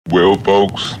Well,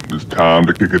 folks, it's time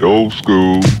to kick it old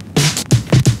school.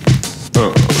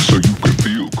 So you can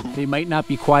feel cool. They might not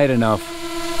be quiet enough.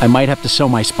 I might have to sell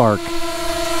my Spark.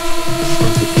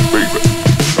 Baby.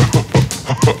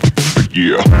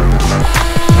 Yeah.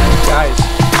 Guys.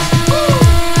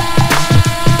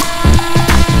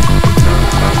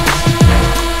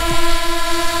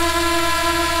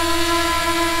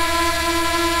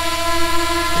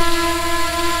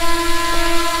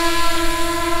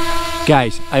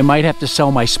 Guys, I might have to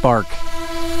sell my Spark.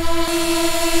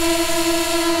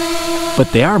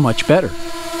 But they are much better.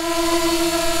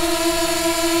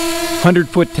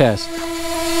 100-foot test.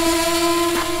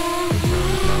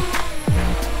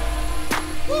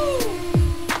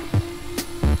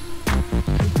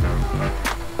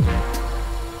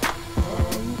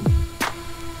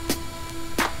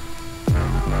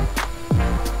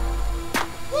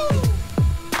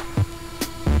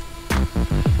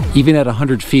 Even at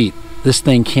 100 feet, this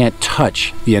thing can't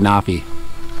touch the Anafi.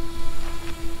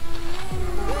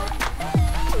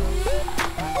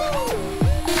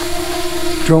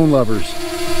 Drone lovers,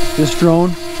 this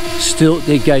drone still,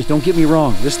 hey guys, don't get me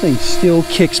wrong, this thing still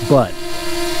kicks butt.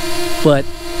 But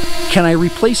can I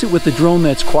replace it with a drone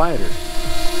that's quieter?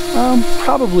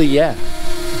 Probably yeah.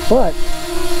 But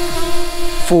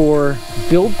for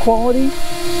build quality,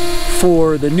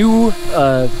 for the new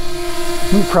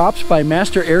props by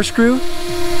Master Air Screw,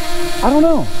 I don't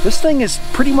know. This thing has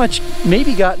pretty much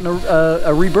maybe gotten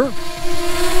a rebirth.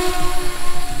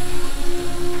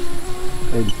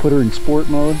 And put her in sport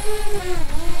mode.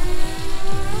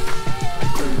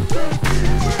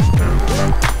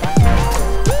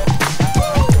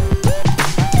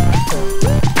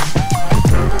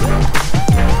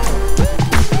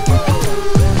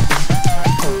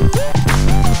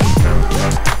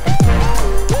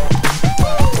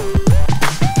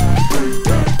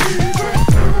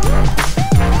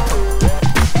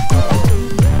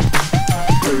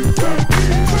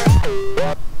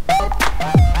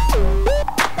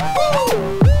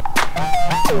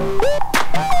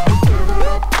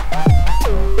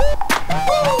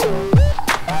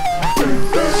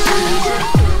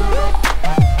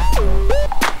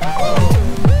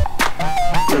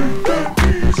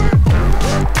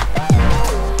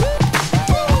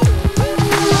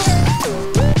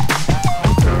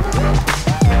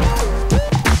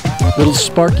 Little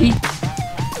Sparky,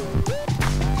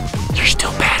 you're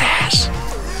still badass.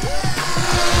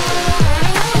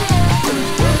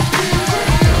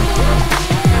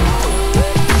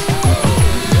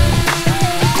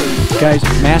 Guys,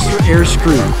 Master Air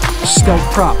Screw, stealth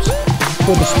props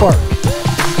for the Spark.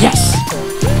 Yes!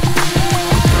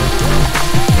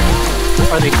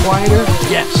 Are they quieter?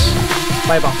 Yes,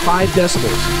 by about 5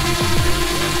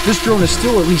 decibels. This drone is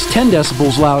still at least 10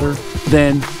 decibels louder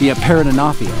than the apparent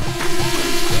Anafi.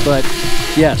 But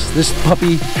yes, this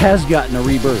puppy has gotten a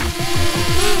rebirth.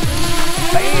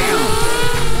 Bam!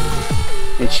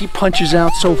 And she punches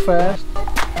out so fast.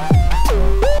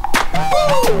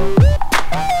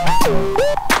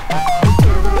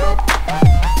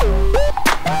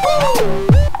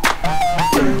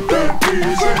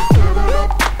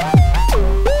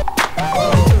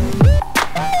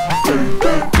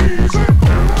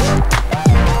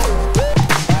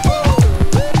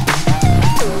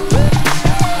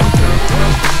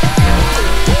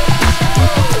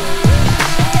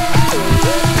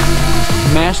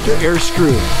 Master Air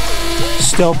Screw,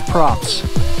 stealth props.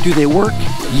 Do they work?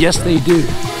 Yes, they do.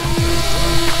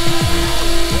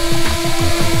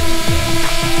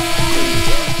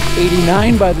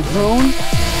 $89 by the drone,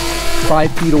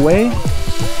 5 feet away.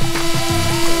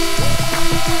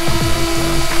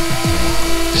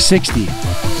 60.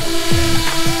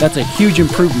 That's a huge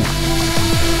improvement.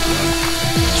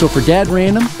 So for Dad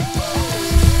Random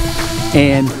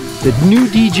and the new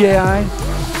DJI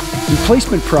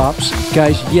replacement props,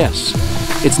 guys, yes,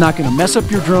 it's not going to mess up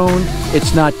your drone.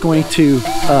 It's not going to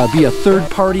be a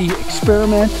third-party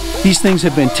experiment. These things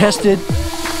have been tested.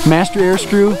 Master Air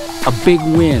Screw, a big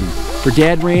win. For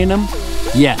Dad Random,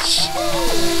 yes.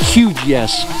 Huge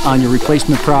yes on your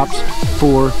replacement props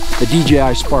for the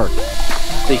DJI Spark.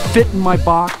 They fit in my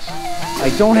box.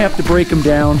 I don't have to break them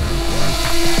down.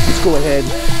 Let's go ahead,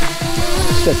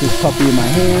 set this puppy in my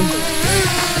hand.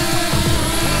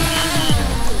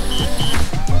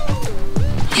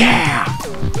 Yeah!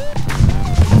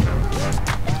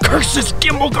 Curses,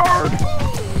 gimbal guard!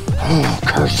 Oh,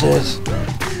 curses.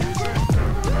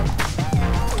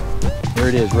 There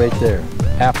it is, right there.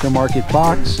 Aftermarket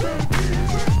box.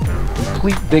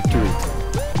 Complete victory.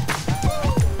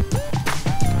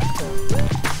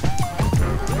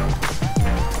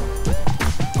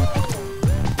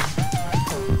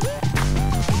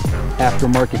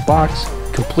 aftermarket box,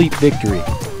 complete victory.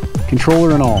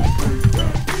 Controller and all. Go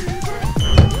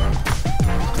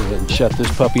ahead and shut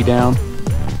this puppy down.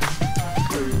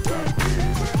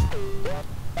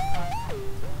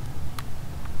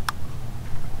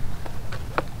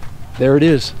 There it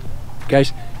is.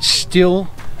 Guys, still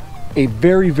a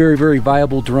very, very, very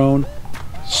viable drone.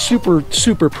 Super,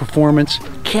 super performance.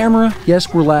 Camera,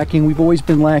 yes, we're lacking. We've always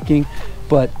been lacking.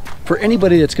 But for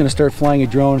anybody that's going to start flying a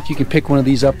drone, if you can pick one of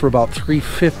these up for about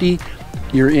 $350,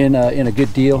 you're in a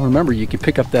good deal. Remember, you can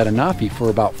pick up that Anafi for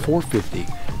about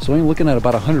 $450. So you're looking at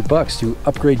about $100 to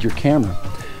upgrade your camera.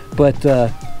 But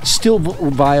still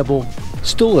viable,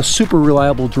 still a super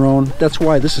reliable drone. That's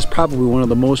why this is probably one of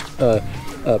the most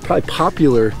probably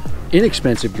popular,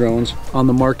 inexpensive drones on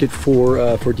the market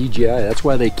for DJI. That's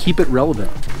why they keep it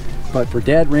relevant. But for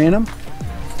Dad Random,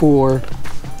 for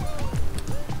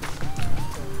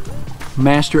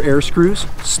master air screws,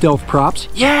 stealth props,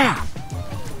 yeah!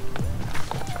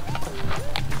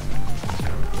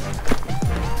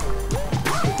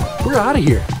 We're out of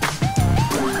here.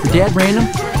 For Dad Random,